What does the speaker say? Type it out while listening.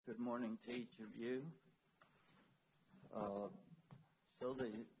morning to each of you. So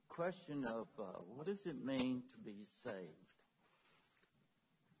the question of what does it mean to be saved?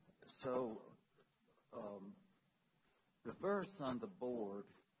 So the verse on the board,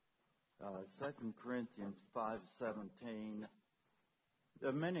 2 Corinthians 5:17. There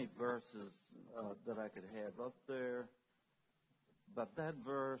are many verses that I could have up there, but that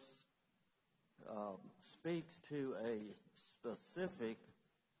verse speaks to a specific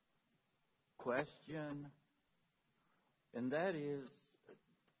question, and that is,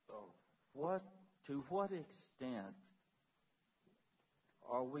 to what extent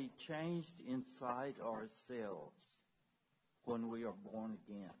are we changed inside ourselves when we are born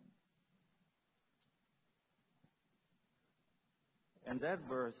again? And that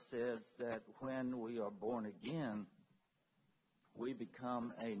verse says that when we are born again, we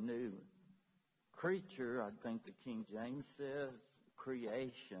become a new creature. I think the King James says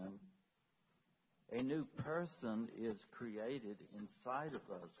creation. A new person is created inside of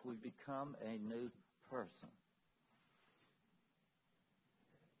us. We become a new person.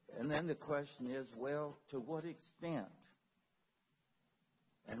 And then the question is, well, to what extent?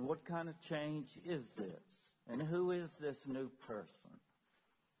 And what kind of change is this? And who is this new person?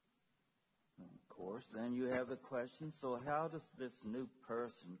 And of course, then you have the question, so how does this new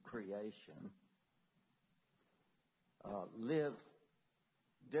person, creation, live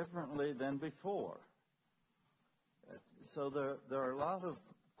differently than before? So there are a lot of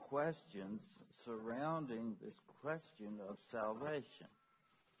questions surrounding this question of salvation.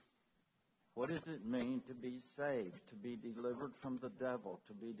 What does it mean to be saved, to be delivered from the devil,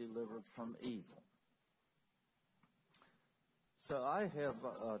 to be delivered from evil? So I have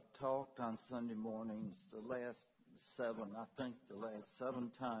talked on Sunday mornings the last seven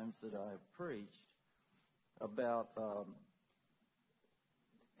times that I've preached about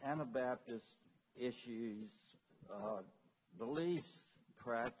Anabaptist issues, beliefs,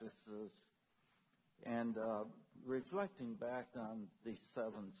 practices, and reflecting back on these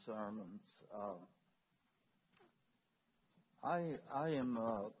 7 sermons. I am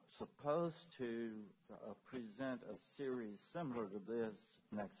supposed to present a series similar to this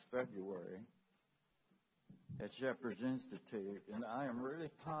next February at Shepherd's Institute, and I am really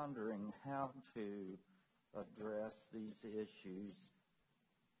pondering how to address these issues.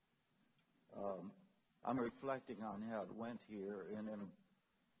 I'm reflecting on how it went here, and am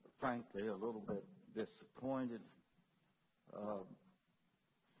frankly a little bit disappointed.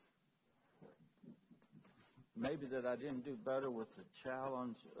 Maybe that I didn't do better with the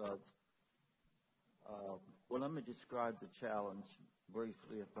challenge of, well, let me describe the challenge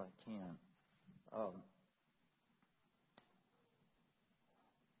briefly if I can.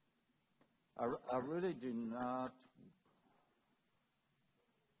 I really do not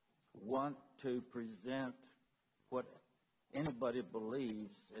want to present what anybody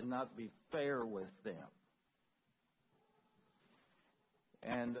believes and not be fair with them.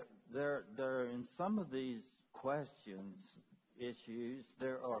 And there in some of these questions, issues,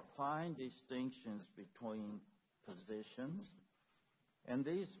 there are fine distinctions between positions, and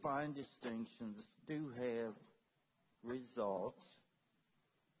these fine distinctions do have results.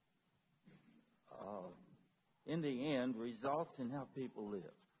 In the end, results in how people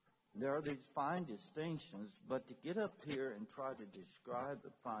live. There are these fine distinctions, but to get up here and try to describe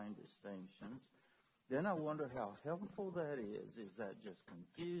the fine distinctions, then I wonder how helpful that is. Is that just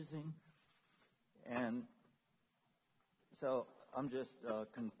confusing? And so I'm just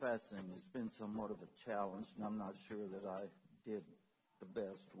confessing it's been somewhat of a challenge, and I'm not sure that I did the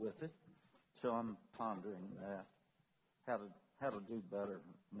best with it. So I'm pondering that, how to do better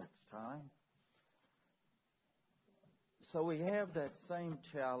next time. So we have that same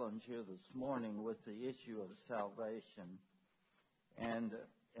challenge here this morning with the issue of salvation, and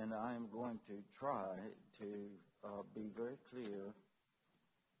I'm going to try to be very clear.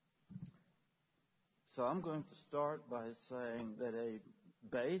 So I'm going to start by saying that a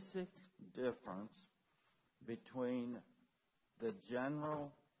basic difference between the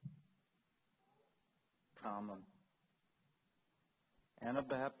general, common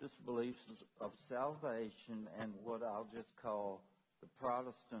Anabaptist beliefs of salvation and what I'll just call the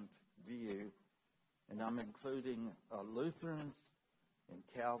Protestant view, and I'm including Lutherans and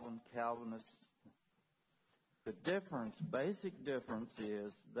Calvinists. The basic difference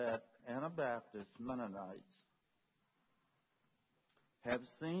is that Anabaptist Mennonites have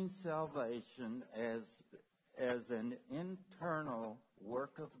seen salvation as an internal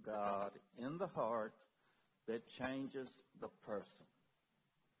work of God in the heart that changes the person.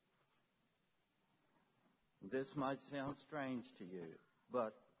 This might sound strange to you,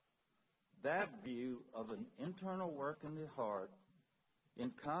 but that view of an internal work in the heart,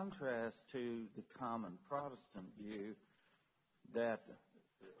 in contrast to the common Protestant view that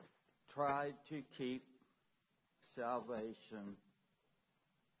tried to keep salvation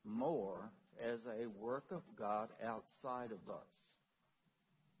more as a work of God outside of us,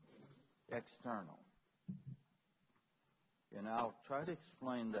 external. And I'll try to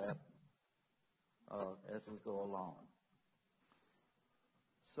explain that as we go along.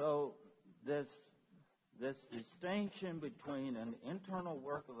 So this distinction between an internal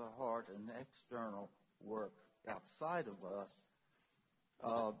work of the heart and external work outside of us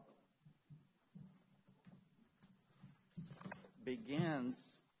begins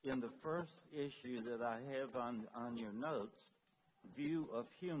in the first issue that I have on your notes, view of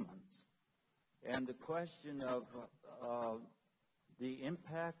humans, and the question of the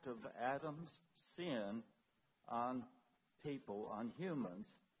impact of Adam's sin on people, on humans,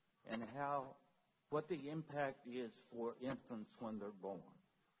 and what the impact is for infants when they're born.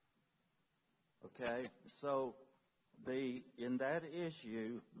 Okay, so in that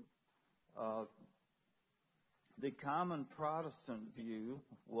issue, the common Protestant view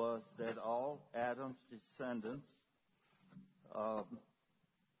was that all Adam's descendants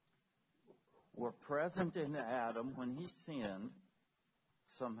were present in Adam when he sinned,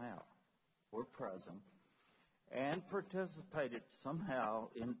 somehow, were present, and participated somehow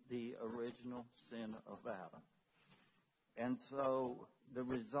in the original sin of Adam. And so the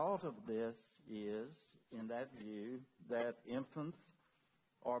result of this is, in that view, that infants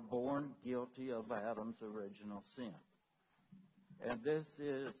are born guilty of Adam's original sin. And this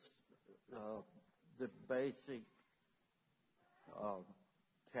is the basic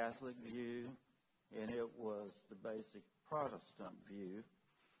Catholic view, and it was the basic Protestant view.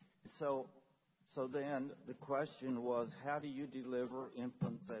 So then the question was, how do you deliver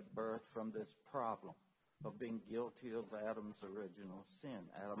infants at birth from this problem of being guilty of Adam's original sin,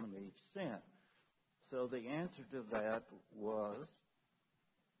 Adam and Eve's sin? So the answer to that was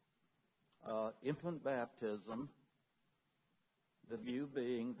infant baptism, the view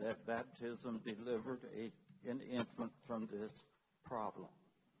being that baptism delivered an infant from this problem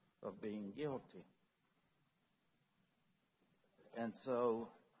of being guilty. And so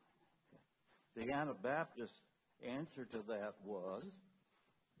the Anabaptist answer to that was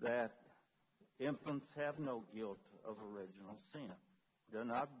that infants have no guilt of original sin. They're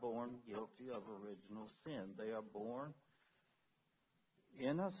not born guilty of original sin. They are born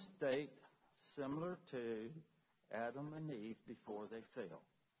in a state similar to Adam and Eve before they fell.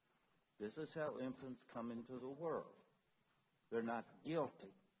 This is how infants come into the world. They're not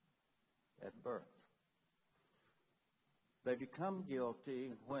guilty at birth. They become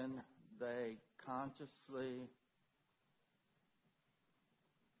guilty when they consciously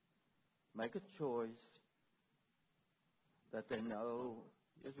make a choice that they know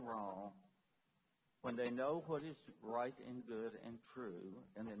is wrong, when they know what is right and good and true,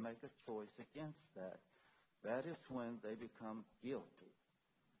 and they make a choice against that. That is when they become guilty.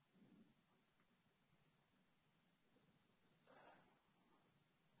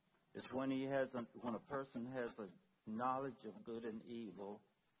 It's when when a person has a knowledge of good and evil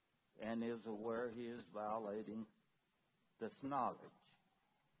and is aware he is violating this knowledge.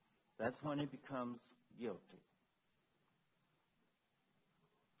 That's when he becomes guilty.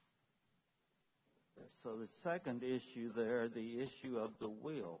 So the second issue there, the issue of the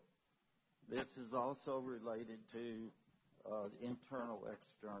will. This is also related to internal,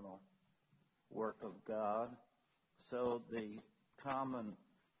 external work of God. So the common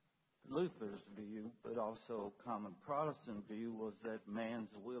Luther's view, but also common Protestant view, was that man's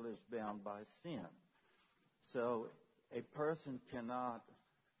will is bound by sin. So a person cannot,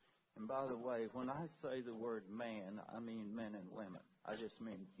 and by the way, when I say the word man, I mean men and women. I just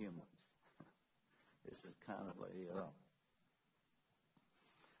mean humans. This is kind of a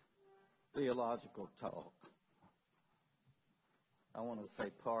theological talk. I want to say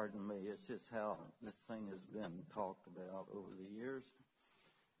pardon me. It's just how this thing has been talked about over the years.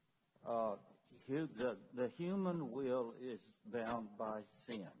 The human will is bound by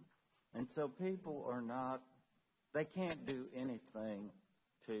sin. And so people they can't do anything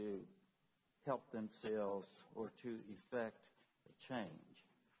to help themselves or to effect a change.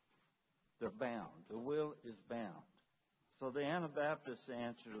 They're bound. The will is bound. So the Anabaptist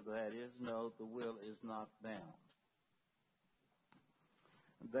answer to that is no, the will is not bound.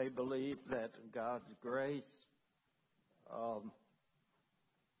 They believe that God's grace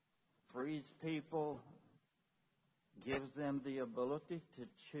frees people, gives them the ability to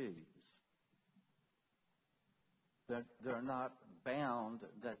choose. They're not bound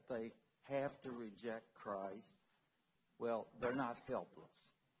that they reject Christ, well, they're not helpless.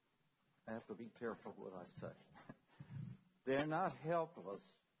 I have to be careful what I say. They're not helpless.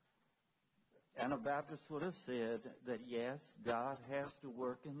 Anabaptists would have said that, yes, God has to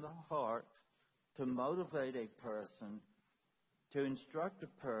work in the heart to motivate a person, to instruct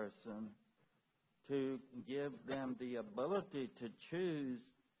a person, to give them the ability to choose,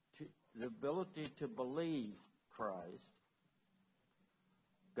 the ability to believe Christ.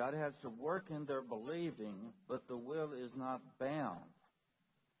 God has to work in their believing, but the will is not bound.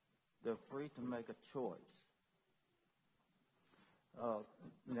 They're free to make a choice.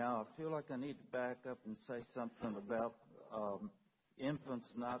 Now, I feel like I need to back up and say something about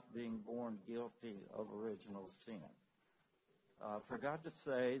infants not being born guilty of original sin. I forgot to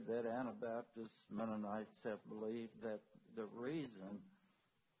say that Anabaptist Mennonites have believed that the reason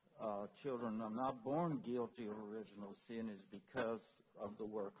children are not born guilty of original sin is because of the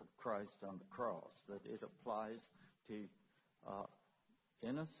work of Christ on the cross, that it applies to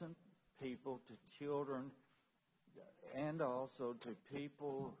innocent people, to children, and also to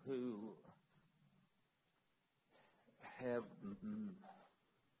people who have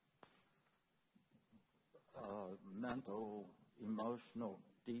mental, emotional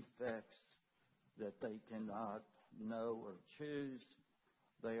defects that they cannot know or choose.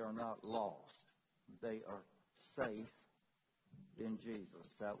 They are not lost. They are safe in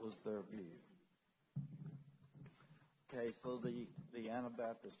Jesus. That was their view. Okay, so the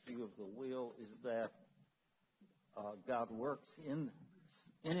Anabaptist view of the will is that God works in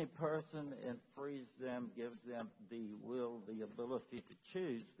any person and frees them, gives them the will, the ability to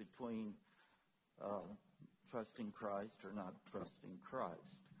choose between trusting Christ or not trusting Christ.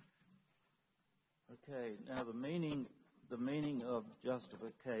 Okay, now the meaning of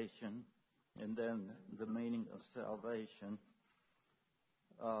justification and then the meaning of salvation.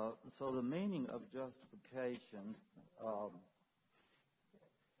 So the meaning of justification,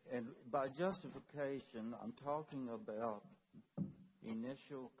 and by justification, I'm talking about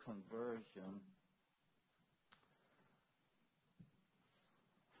initial conversion.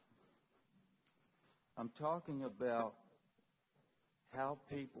 I'm talking about how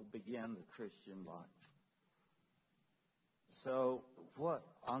people begin the Christian life. So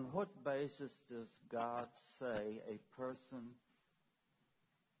on what basis does God say a person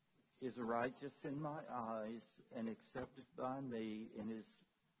is righteous in my eyes and accepted by me and is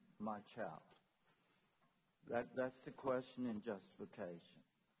my child? That's the question in justification.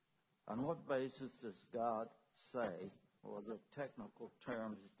 On what basis does God say, or the technical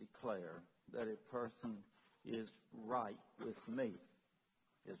terms declare, that a person is right with me,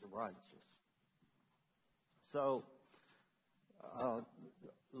 is righteous? So,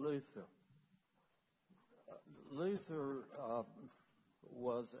 Luther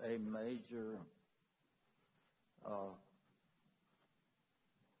was a major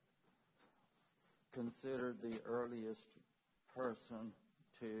considered the earliest person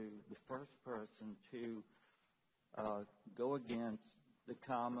the first person to go against the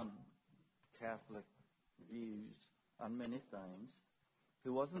common Catholic views on many things. He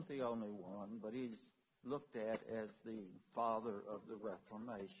wasn't the only one, but he's looked at as the father of the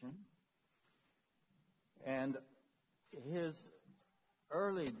Reformation. And his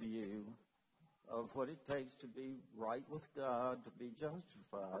early view of what it takes to be right with God, to be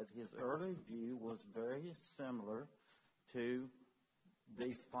justified, his early view was very similar to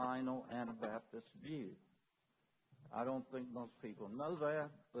the final Anabaptist view. I don't think most people know that,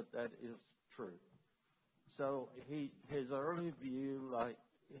 but that is true. So his early view, like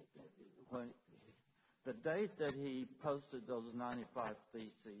when the date that he posted those 95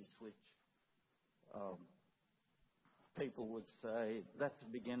 Theses, which people would say that's the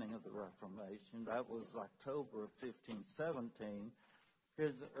beginning of the Reformation. That was October of 1517.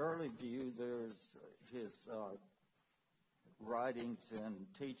 His early view, there's his writings and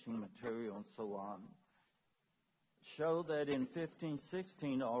teaching material and so on, show that in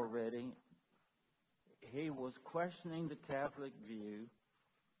 1516 already he was questioning the Catholic view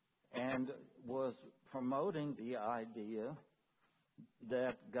and was promoting the idea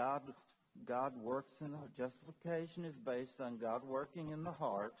that God works in justification is based on God working in the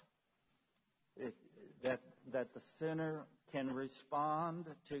heart, that the sinner can respond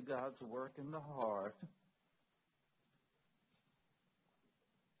to God's work in the heart,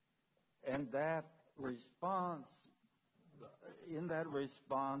 and that response, in that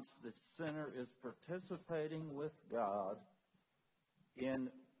response, the sinner is participating with God in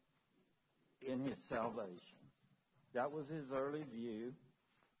his salvation. That was his early view.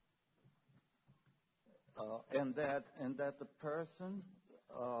 And that the person,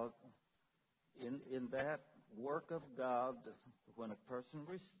 in in that work of God, when a person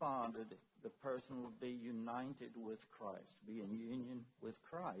responded, the person would be united with Christ, be in union with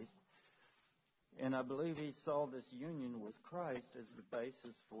Christ. And I believe he saw this union with Christ as the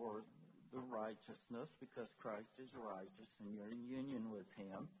basis for the righteousness, because Christ is righteous and you're in union with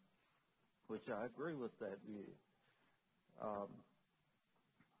him, which I agree with that view.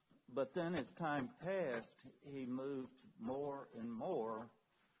 But then as time passed, he moved more and more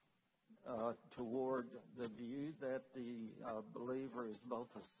toward the view that the believer is both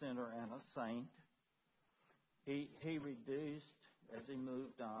a sinner and a saint. He reduced, as he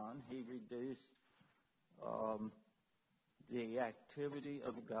moved on, he reduced the activity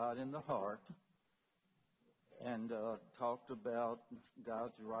of God in the heart, and talked about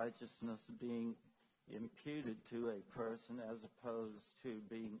God's righteousness being imputed to a person as opposed to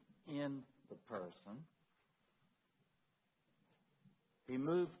being in the person. He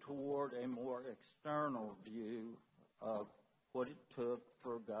moved toward a more external view of what it took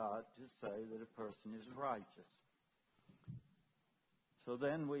for God to say that a person is righteous. So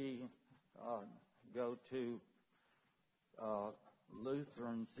then we go to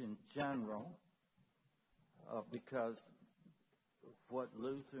Lutherans in general, because what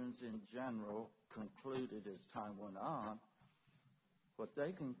Lutherans in general concluded as time went on, what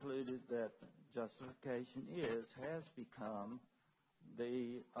they concluded that justification has become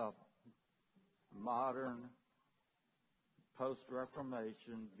the modern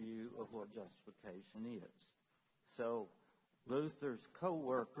post-Reformation view of what justification is. So Luther's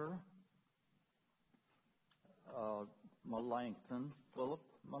co-worker, Melanchthon, Philip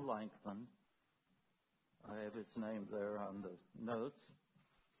Melanchthon, I have his name there on the notes.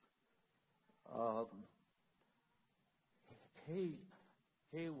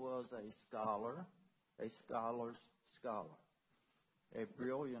 He was a scholar, a scholar's scholar, a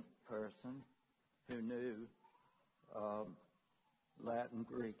brilliant person who knew Latin,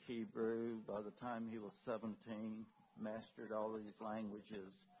 Greek, Hebrew. By the time he was 17, mastered all these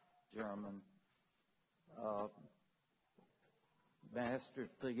languages, German, mastered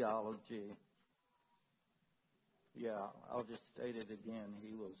theology. Yeah, I'll just state it again.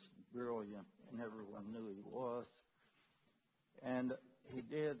 He was brilliant, and everyone knew he was. And he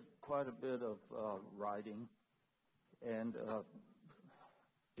did quite a bit of writing and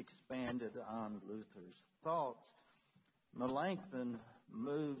expanded on Luther's thoughts. Melanchthon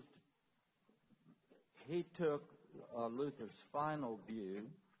he took Luther's final view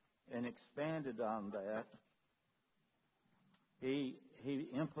and expanded on that. He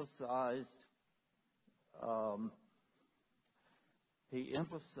emphasized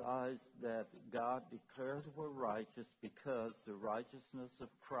that God declares we're righteous because the righteousness of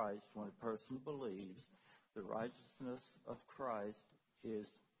Christ, when a person believes, the righteousness of Christ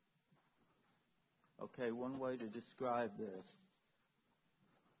is, okay, one way to describe this.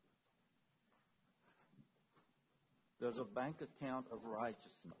 There's a bank account of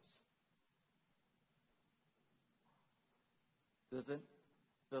righteousness.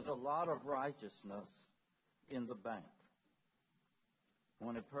 There's a lot of righteousness in the bank.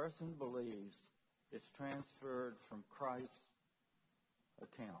 When a person believes, it's transferred from Christ's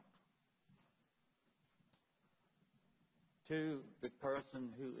account to the person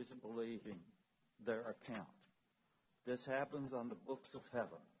who is believing, their account. This happens on the books of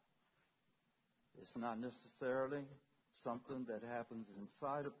heaven. It's not necessarily something that happens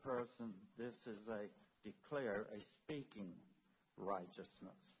inside a person. This is a speaking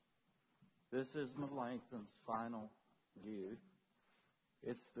righteousness. This is Melanchthon's final view.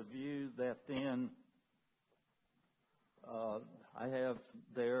 It's the view that then I have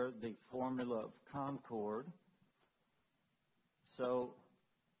there the formula of concord. So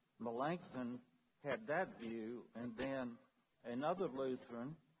Melanchthon had that view, and then another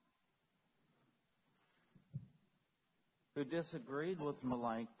Lutheran who disagreed with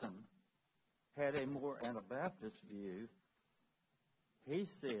Melanchthon had a more Anabaptist view. He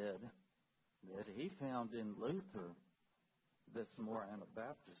said that he found in Luther this more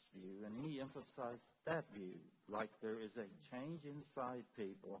Anabaptist view, and he emphasized that view, like there is a change inside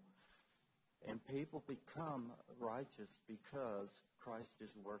people, and people become righteous because Christ is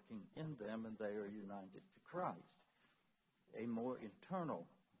working in them and they are united to Christ. A more internal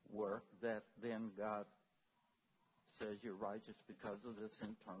work that then God says you're righteous because of this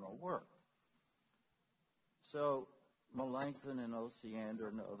internal work. So Melanchthon and Osiander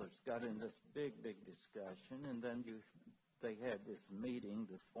and others got in this big discussion, and then they had this meeting,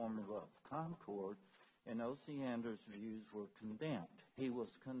 the formula of concord, and Osiander's views were condemned. He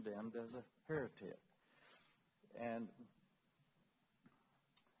was condemned as a heretic. And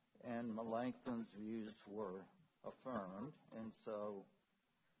and Melanchthon's views were affirmed, and so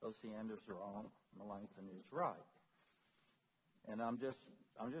Osiander's wrong, Melanchthon is right. And I'm just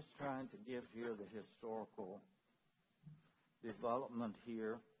trying to give here the historical development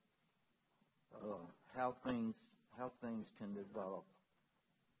here, how things can develop.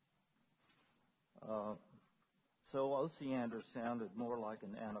 So Osiander sounded more like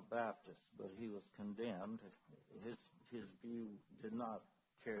an Anabaptist, but he was condemned. His view did not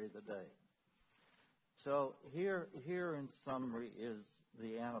carry the day. So here in summary is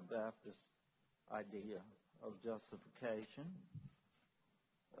the Anabaptist idea of justification.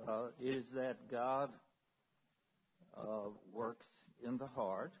 Is that God works in the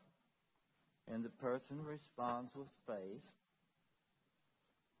heart, and the person responds with faith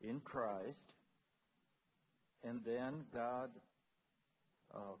in Christ, and then God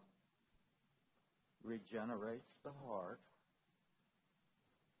regenerates the heart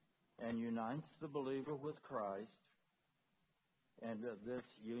and unites the believer with Christ, and this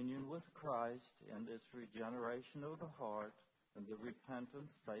union with Christ and this regeneration of the heart and the repentance,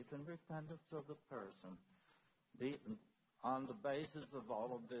 faith and repentance of the person, on the basis of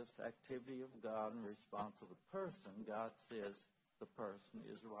all of this activity of God in response to the person, God says the person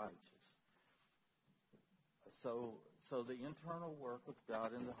is righteous. So the internal work of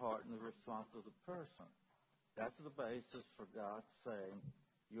God in the heart and the response of the person, that's the basis for God saying,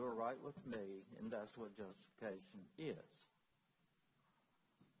 you're right with me, and that's what justification is.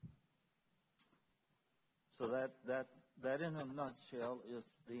 So that in a nutshell is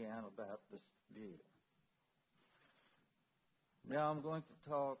the Anabaptist view. Now I'm going to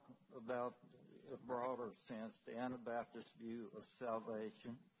talk about a broader sense, the Anabaptist view of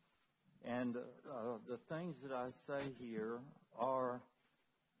salvation. And the things that I say here are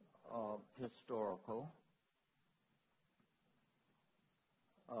historical.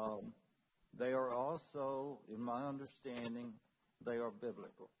 They are also, in my understanding, they are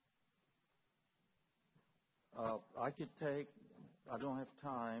biblical. I don't have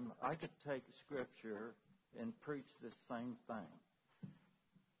time, I could take Scripture and preach this same thing.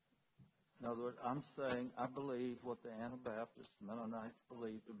 In other words, I'm saying I believe what the Anabaptist Mennonites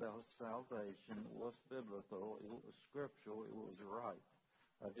believed about salvation was biblical, it was scriptural, it was right.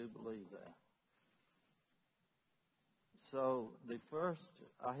 I do believe that. So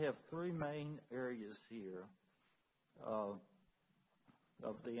I have three main areas here of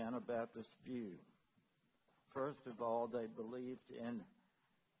the Anabaptist view. First of all, they believed in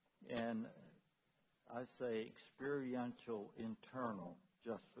I say experiential internal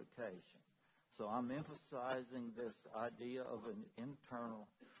justification. So I'm emphasizing this idea of an internal,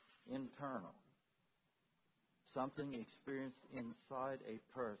 something experienced inside a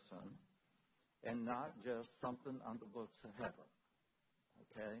person and not just something on the books of heaven.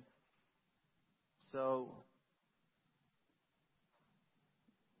 Okay? So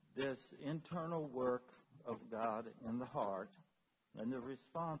this internal work of God in the heart and the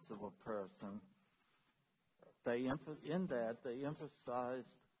response of a person, they emphasize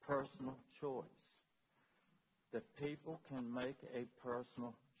personal choice, that people can make a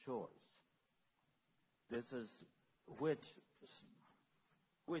personal choice. This is which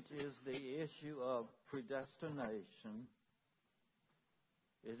is the issue of predestination.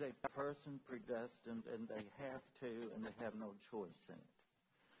 Is a person predestined and they have to and they have no choice in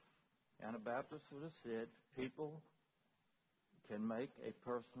it? Anabaptists would have said people can make a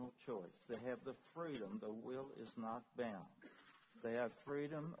personal choice. They have the freedom. The will is not bound. They have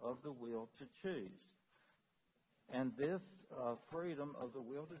freedom of the will to choose. And this freedom of the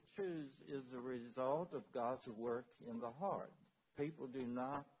will to choose is the result of God's work in the heart. People would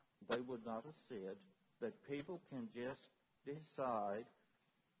not have said that people can just decide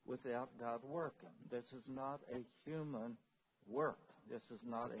without God working. This is not a human work. This is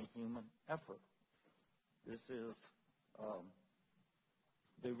not a human effort. This is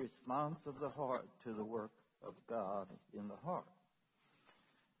the response of the heart to the work of God in the heart.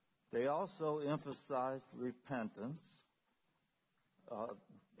 They also emphasized repentance,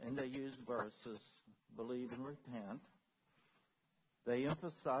 and they used verses, believe and repent. They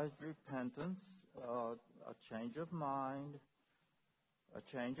emphasized repentance, a change of mind, a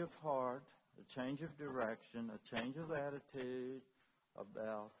change of heart, a change of direction, a change of attitude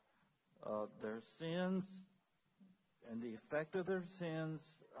about their sins and the effect of their sins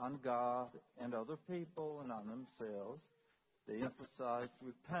on God and other people and on themselves. They emphasized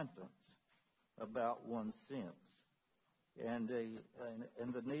repentance about one's sins and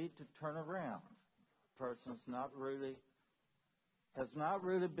the need to turn around. A person's has not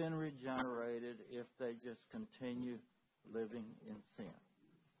really been regenerated if they just continue living in sin.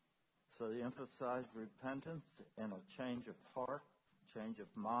 So they emphasize repentance and a change of heart, change of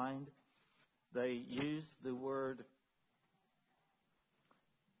mind. They use the word,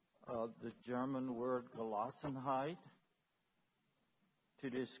 the German word Gelassenheit, to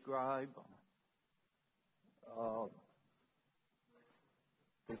describe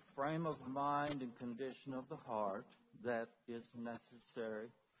the frame of mind and condition of the heart that is necessary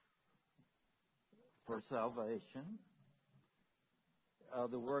for salvation.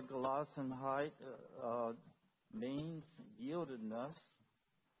 The word Gelassenheit means yieldedness,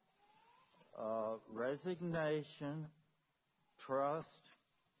 resignation, trust,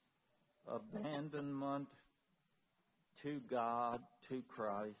 abandonment to God, to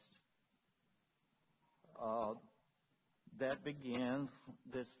Christ. That begins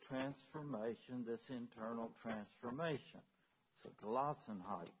this transformation, this internal transformation. So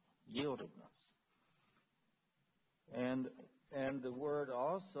Gelassenheit, yieldedness. And the word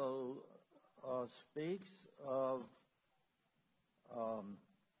also speaks of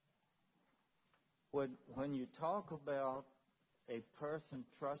when you talk about a person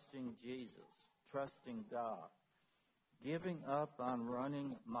trusting Jesus, trusting God, giving up on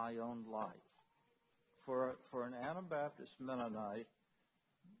running my own life. For an Anabaptist Mennonite,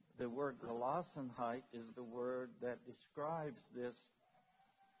 the word Gelassenheit is the word that describes this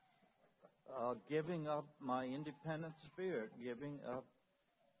giving up my independent spirit, giving up,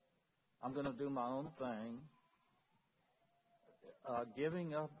 I'm going to do my own thing,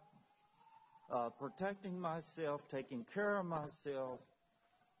 giving up, protecting myself, taking care of myself,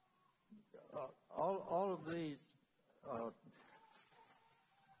 all of these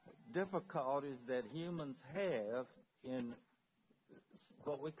difficulties that humans have in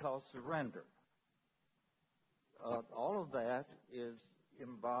what we call surrender. All of that is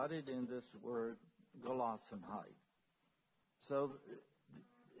embodied in this word Gelassenheit. So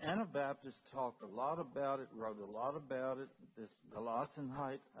Anabaptists talked a lot about it, wrote a lot about it, this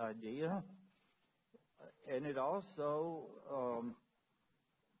Gelassenheit idea. And it also,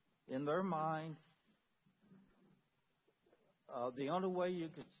 in their mind, the only way you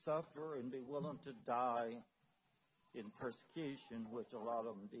could suffer and be willing to die in persecution, which a lot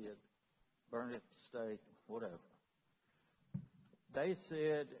of them did, burn at the stake, whatever. They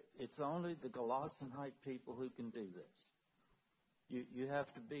said it's only the Gelassenheit people who can do this. You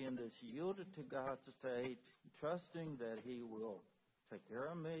have to be in this yielded to God state, trusting that He will take care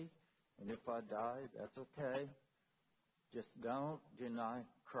of me, and if I die, that's okay. Just don't deny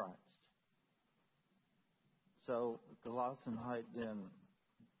Christ. So Gelassenheit then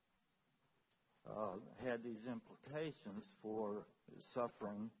had these implications for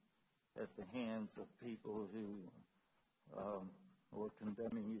suffering at the hands of people who were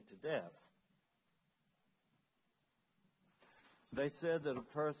condemning you to death. They said that a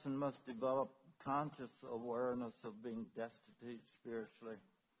person must develop conscious awareness of being destitute spiritually,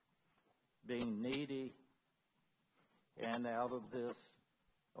 being needy, and out of this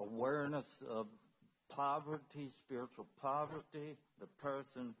awareness of poverty, spiritual poverty, the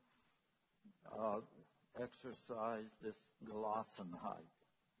person exercised this Gelassenheit.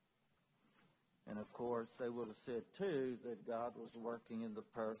 And of course, they would have said too that God was working in the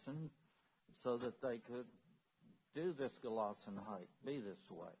person so that they could do this Gelassenheit, be this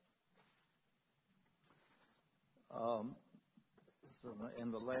way.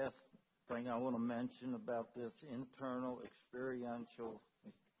 And the last thing I want to mention about this internal experiential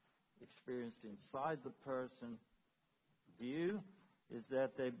experienced inside the person view is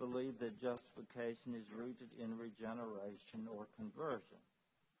that they believe that justification is rooted in regeneration or conversion.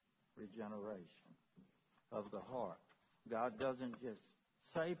 Regeneration of the heart. God doesn't just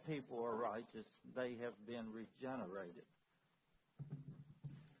say people are righteous, they have been regenerated.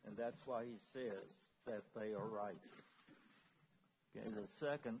 And that's why He says that they are righteous. Okay, the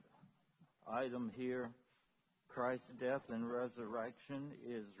second item here, Christ's death and resurrection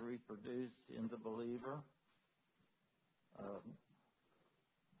is reproduced in the believer.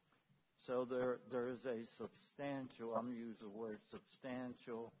 So there is a substantial, I'm going to use the word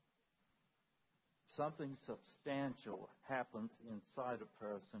substantial, something substantial happens inside a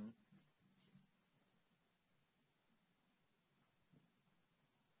person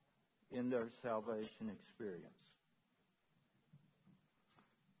in their salvation experience.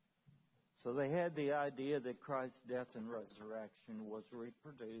 So they had the idea that Christ's death and resurrection was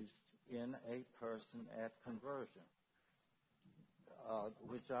reproduced in a person at conversion,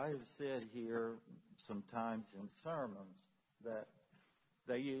 which I have said here sometimes in sermons that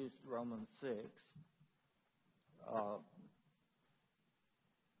they used Romans 6.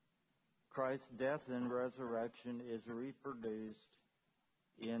 Christ's death and resurrection is reproduced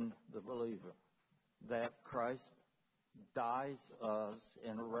in the believer, that Christ dies us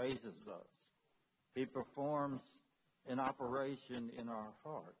and raises us. He performs an operation in our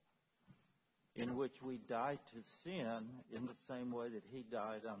heart in which we die to sin in the same way that he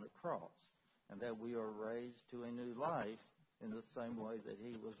died on the cross, and that we are raised to a new life in the same way that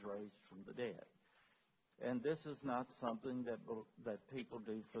he was raised from the dead. And this is not something that people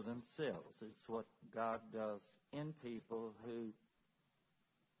do for themselves. It's what God does in people who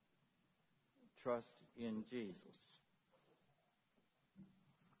trust in Jesus.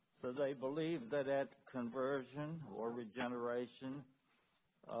 So they believe that at conversion or regeneration,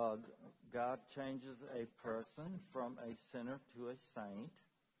 God changes a person from a sinner to a saint,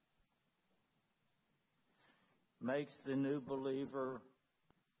 makes the new believer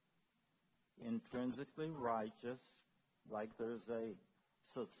intrinsically righteous, like there's a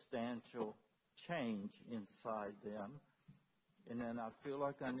substantial change inside them. And then I feel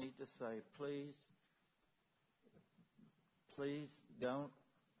like I need to say, please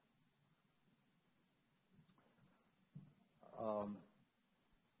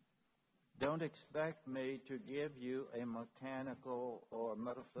don't expect me to give you a mechanical or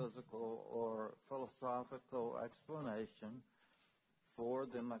metaphysical or philosophical explanation for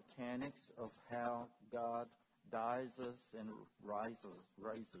the mechanics of how God dies us and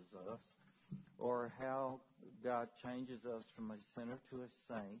raises us, or how God changes us from a sinner to a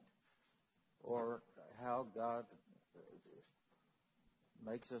saint, or how God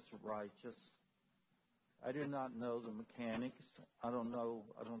makes us righteous. I do not know the mechanics. I don't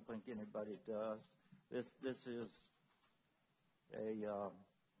think anybody does. This is a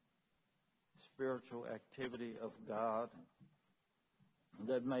spiritual activity of God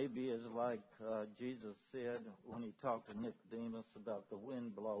that maybe is like Jesus said when he talked to Nicodemus about the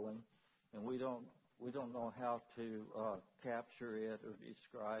wind blowing, and we don't know how to capture it or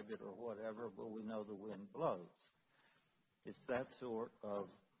describe it or whatever, but we know the wind blows. It's that sort of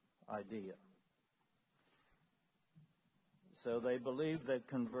idea. So they believe that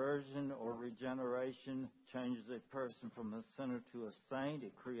conversion or regeneration changes a person from a sinner to a saint.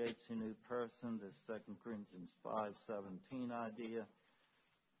 It creates a new person, the 2 Corinthians 5:17 idea.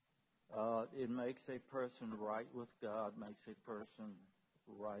 It makes a person right with God, makes a person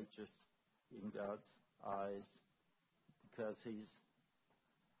righteous in God's eyes because he's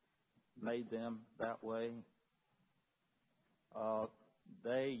made them that way.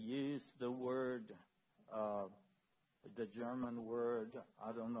 They use the word, the German word,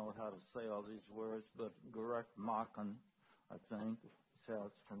 I don't know how to say all these words, but gerecht machen, I think is how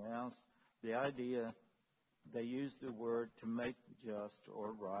it's pronounced. The idea, they use the word to make just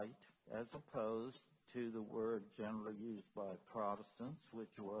or right, as opposed to the word generally used by Protestants,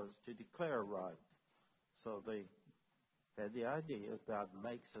 which was to declare right. So they had the idea God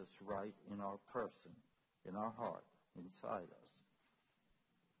makes us right in our person, in our heart, inside us.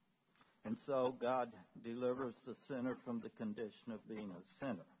 And so God delivers the sinner from the condition of being a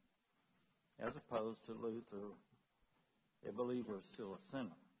sinner, as opposed to Luther, a believer is still a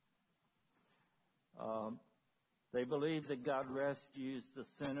sinner. They believe that God rescues the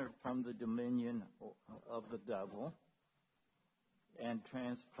sinner from the dominion of the devil and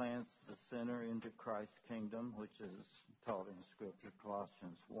transplants the sinner into Christ's kingdom, which is taught in Scripture,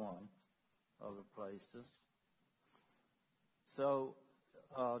 Colossians 1, other places. So,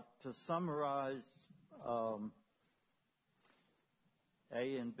 to summarize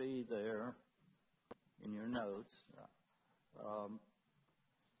A and B there in your notes,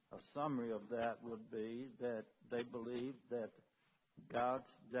 a summary of that would be that they believe that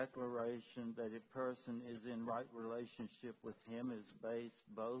God's declaration that a person is in right relationship with him is based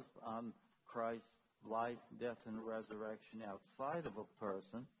both on Christ's life, death, and resurrection outside of a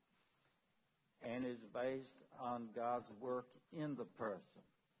person, and is based on God's work in the person.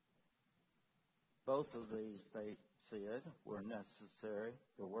 Both of these, they said, were necessary.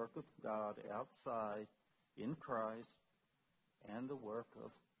 The work of God outside in Christ and the work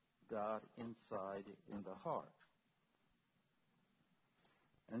of God inside in the heart.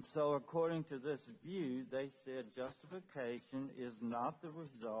 And so according to this view, they said justification is not the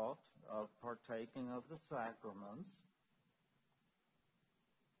result of partaking of the sacraments,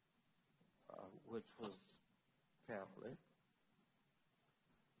 which was Catholic,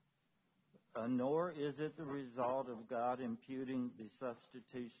 nor is it the result of God imputing the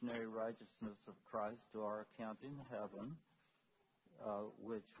substitutionary righteousness of Christ to our account in heaven,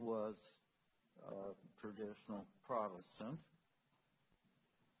 which was traditional Protestant.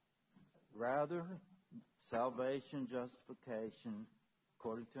 Rather, salvation, justification,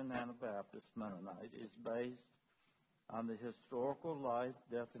 according to an Anabaptist Mennonite, is based on the historical life,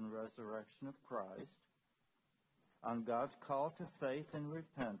 death, and resurrection of Christ, on God's call to faith and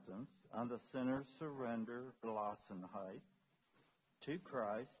repentance, on the sinner's surrender, Gelassenheit, to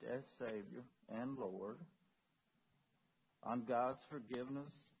Christ as Savior and Lord, on God's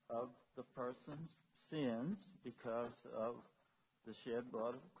forgiveness of the person's sins because of the shed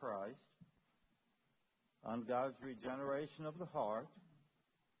blood of Christ, on God's regeneration of the heart,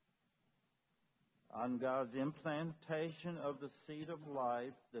 on God's implantation of the seed of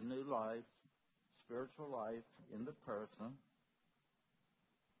life, the new life, spiritual life in the person,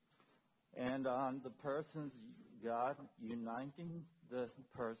 and on the person's God uniting the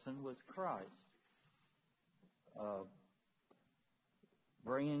person with Christ,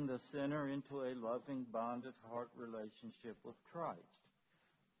 bringing the sinner into a loving, bonded heart relationship with Christ.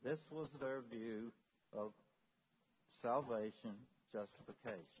 This was their view of salvation,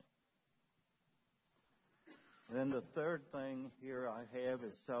 justification. Then the third thing here I have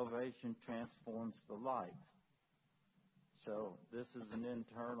is salvation transforms the life. So this is an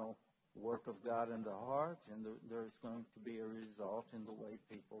internal work of God in the heart, and there's going to be a result in the way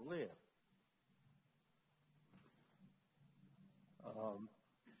people live.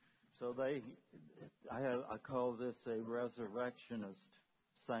 I call this a resurrectionist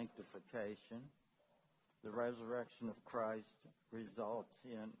sanctification. The resurrection of Christ results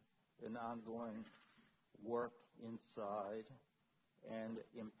in an ongoing work inside and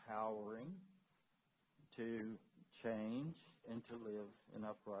empowering to change and to live an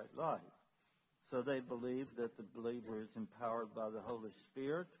upright life. So they believe that the believer is empowered by the Holy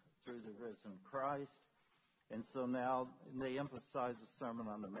Spirit through the risen Christ. And so now they emphasize the Sermon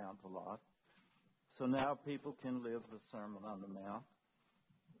on the Mount a lot. So now people can live the Sermon on the Mount.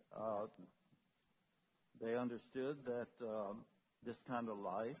 They understood that this kind of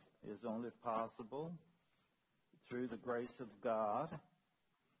life is only possible through the grace of God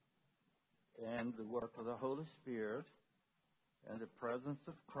and the work of the Holy Spirit and the presence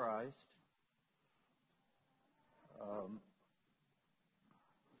of Christ.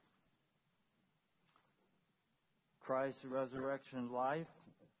 Christ's resurrection life,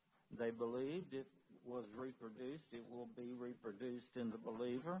 they believed it was reproduced. It will be reproduced in the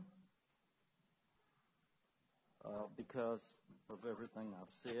believer because of everything I've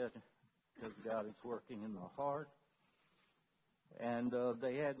said, because God is working in the heart. And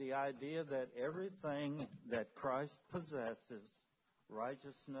they had the idea that everything that Christ possesses,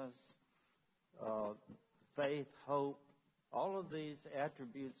 righteousness, faith, hope, all of these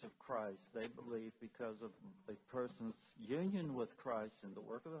attributes of Christ, they believe because of a person's union with Christ and the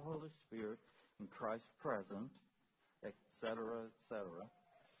work of the Holy Spirit and Christ present, etc., etc.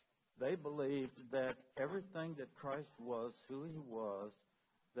 They believed that everything that Christ was, who he was,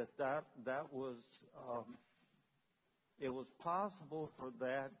 that was it was possible for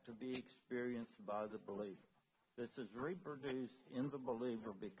that to be experienced by the believer. This is reproduced in the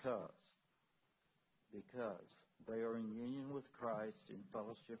believer because they are in union with Christ, in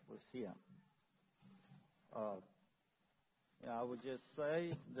fellowship with him. I would just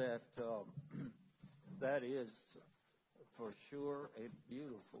say that that is for sure a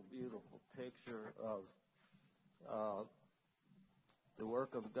beautiful, beautiful picture of the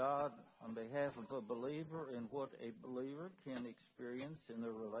work of God on behalf of a believer and what a believer can experience in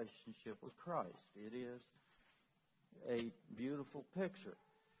their relationship with Christ. It is a beautiful picture.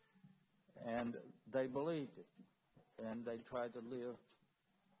 And they believed it. And they tried to live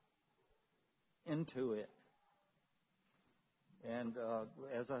into it. And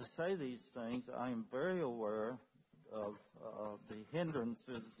as I say these things, I am very aware of the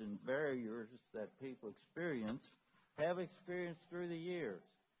hindrances and barriers that people have experienced through the years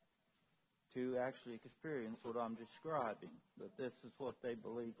to actually experience what I'm describing. That this is what they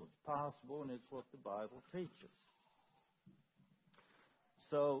believed was possible, and it's what the Bible teaches.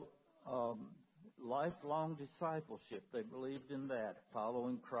 So, lifelong discipleship, they believed in that,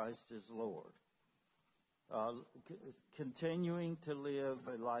 following Christ as Lord. Continuing to live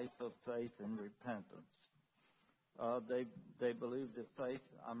a life of faith and repentance. They believe that faith,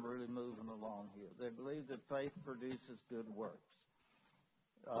 I'm really moving along here. They believe that faith produces good works.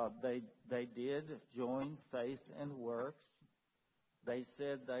 They did join faith and works. They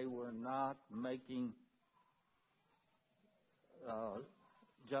said they were not making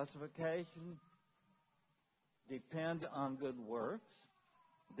justification depend on good works.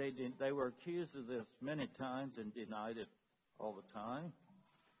 They were accused of this many times and denied it all the time.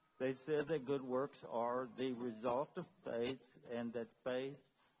 They said that good works are the result of faith, and that faith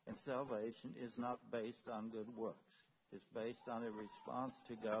and salvation is not based on good works. It's based on a response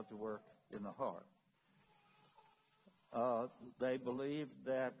to God's work in the heart. They believe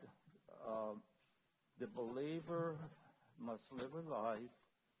that the believer must live a life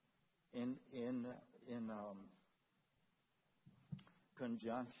in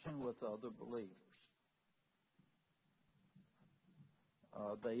conjunction with other believers.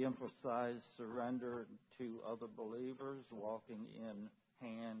 They emphasize surrender to other believers, walking hand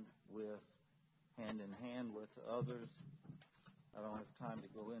in hand with others. I don't have time to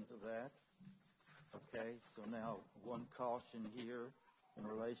go into that. Okay, so now one caution here in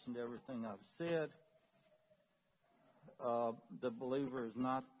relation to everything I've said. The believer is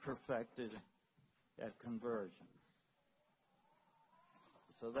not perfected at conversion.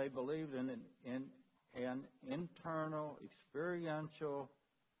 So they believed in an internal, experiential,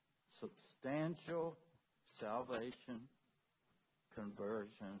 substantial salvation,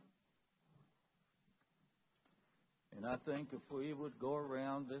 conversion. And I think if we would go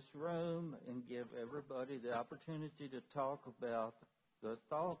around this room and give everybody the opportunity to talk about the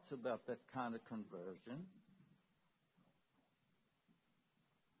thoughts about that kind of conversion,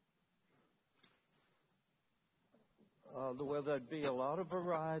 where there'd be a lot of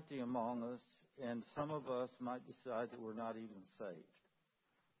variety among us, and some of us might decide that we're not even saved.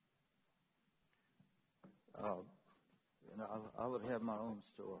 And I would have my own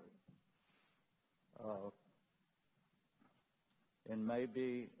story. And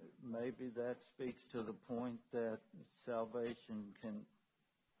maybe that speaks to the point that salvation can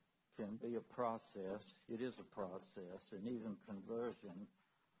be a process. It is a process, and even conversion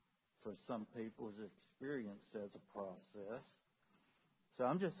for some people is experienced as a process. So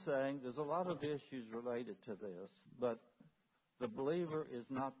I'm just saying there's a lot of issues related to this, but the believer is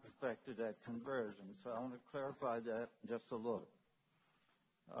not perfected at conversion. So I want to clarify that just a little.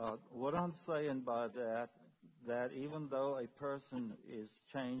 What I'm saying by that even though a person is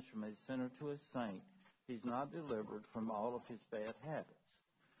changed from a sinner to a saint, he's not delivered from all of his bad habits.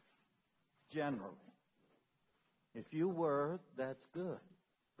 Generally. If you were, that's good.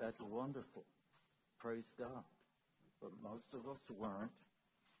 That's wonderful. Praise God. But most of us weren't.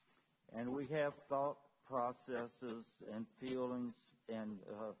 And we have thought processes and feelings and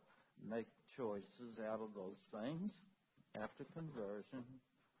make choices out of those things after conversion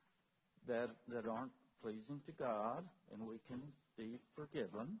that aren't pleasing to God, and we can be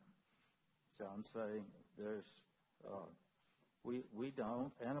forgiven. So I'm saying we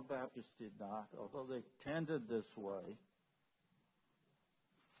don't. Anabaptists did not, although they tended this way.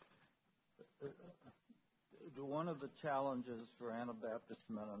 One of the challenges for Anabaptist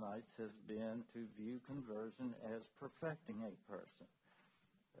Mennonites has been to view conversion as perfecting a person.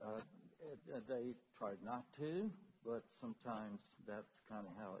 They tried not to, but sometimes that's kind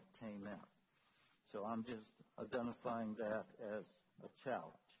of how it came out. So I'm just identifying that as a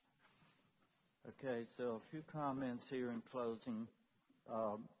challenge. Okay, so a few comments here in closing.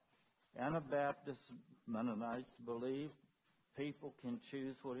 Anabaptist Mennonites believe people can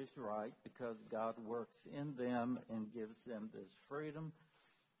choose what is right because God works in them and gives them this freedom.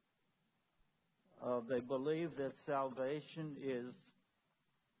 They believe that salvation is,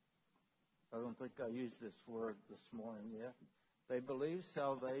 I don't think I used this word this morning yet. They believe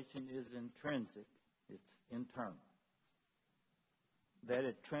salvation is intrinsic. It's internal. That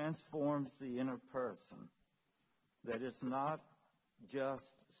it transforms the inner person. That it's not just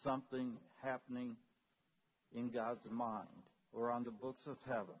something happening in God's mind or on the books of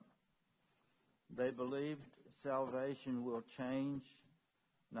heaven. They believed salvation will change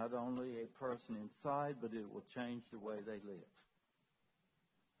not only a person inside, but it will change the way they live.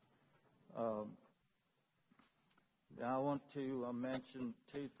 Now I want to mention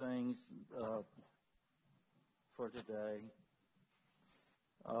two things for today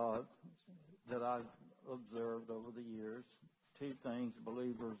that I've observed over the years. Two things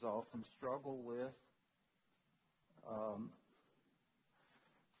believers often struggle with.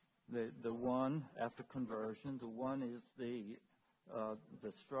 The one after conversion, the one is the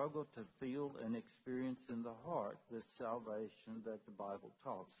struggle to feel and experience in the heart this salvation that the Bible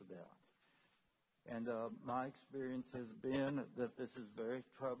talks about. And my experience has been that this is very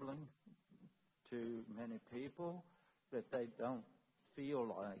troubling to many people, that they don't feel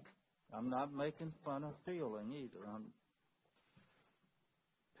like. I'm not making fun of feeling either.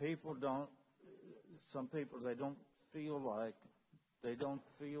 Some people, they don't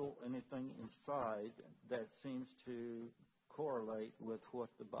feel anything inside that seems to correlate with what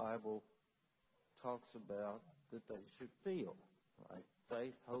the Bible talks about that they should feel, like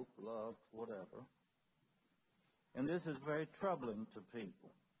faith, hope, love, whatever. And this is very troubling to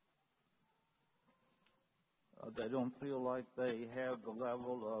people. They don't feel like they have the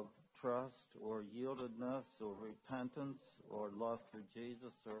level of trust or yieldedness or repentance or love for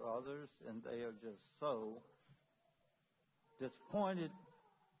Jesus or others, and they are just so disappointed,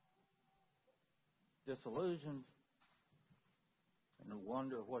 disillusioned, and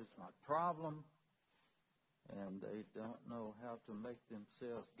wonder what is my problem, and they don't know how to make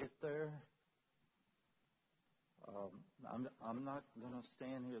themselves get there. I'm not going to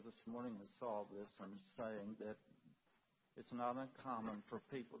stand here this morning and solve this. I'm saying that it's not uncommon for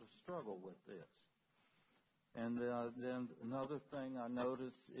people to struggle with this. And then another thing I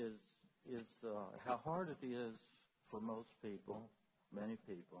notice is how hard it is for most people, many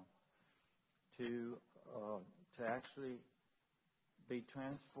people, to actually be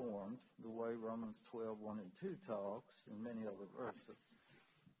transformed the way Romans 12:1 and 2 talks, and many other verses,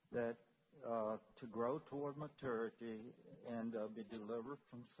 that to grow toward maturity and be delivered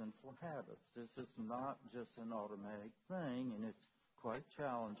from sinful habits. This is not just an automatic thing, and it's quite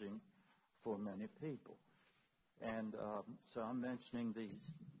challenging for many people. And so I'm mentioning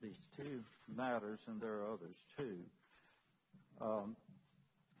these two matters, and there are others too,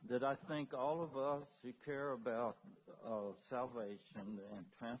 that I think all of us who care about salvation and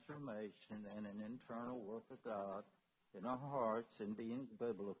transformation and an internal work of God in our hearts and being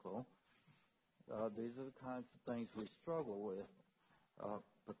biblical, these are the kinds of things we struggle with.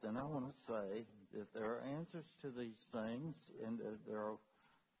 But then I want to say that there are answers to these things, and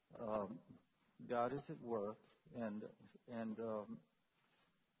God is at work, and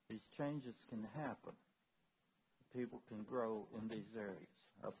these changes can happen. People can grow in these areas.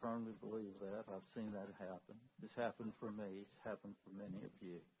 I firmly believe that. I've seen that happen. This happened for me. It's happened for many of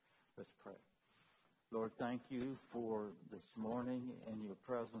you. Let's pray. Lord, thank you for this morning and your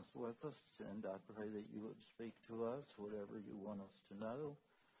presence with us, and I pray that you would speak to us whatever you want us to know,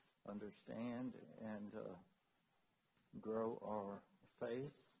 understand, and grow our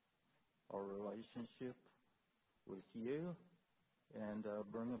faith, our relationship with you, and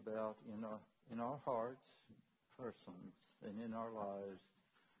bring about in our hearts, persons, and in our lives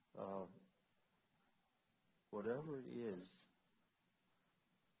whatever it is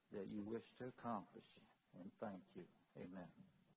that you wish to accomplish. And thank you. Amen.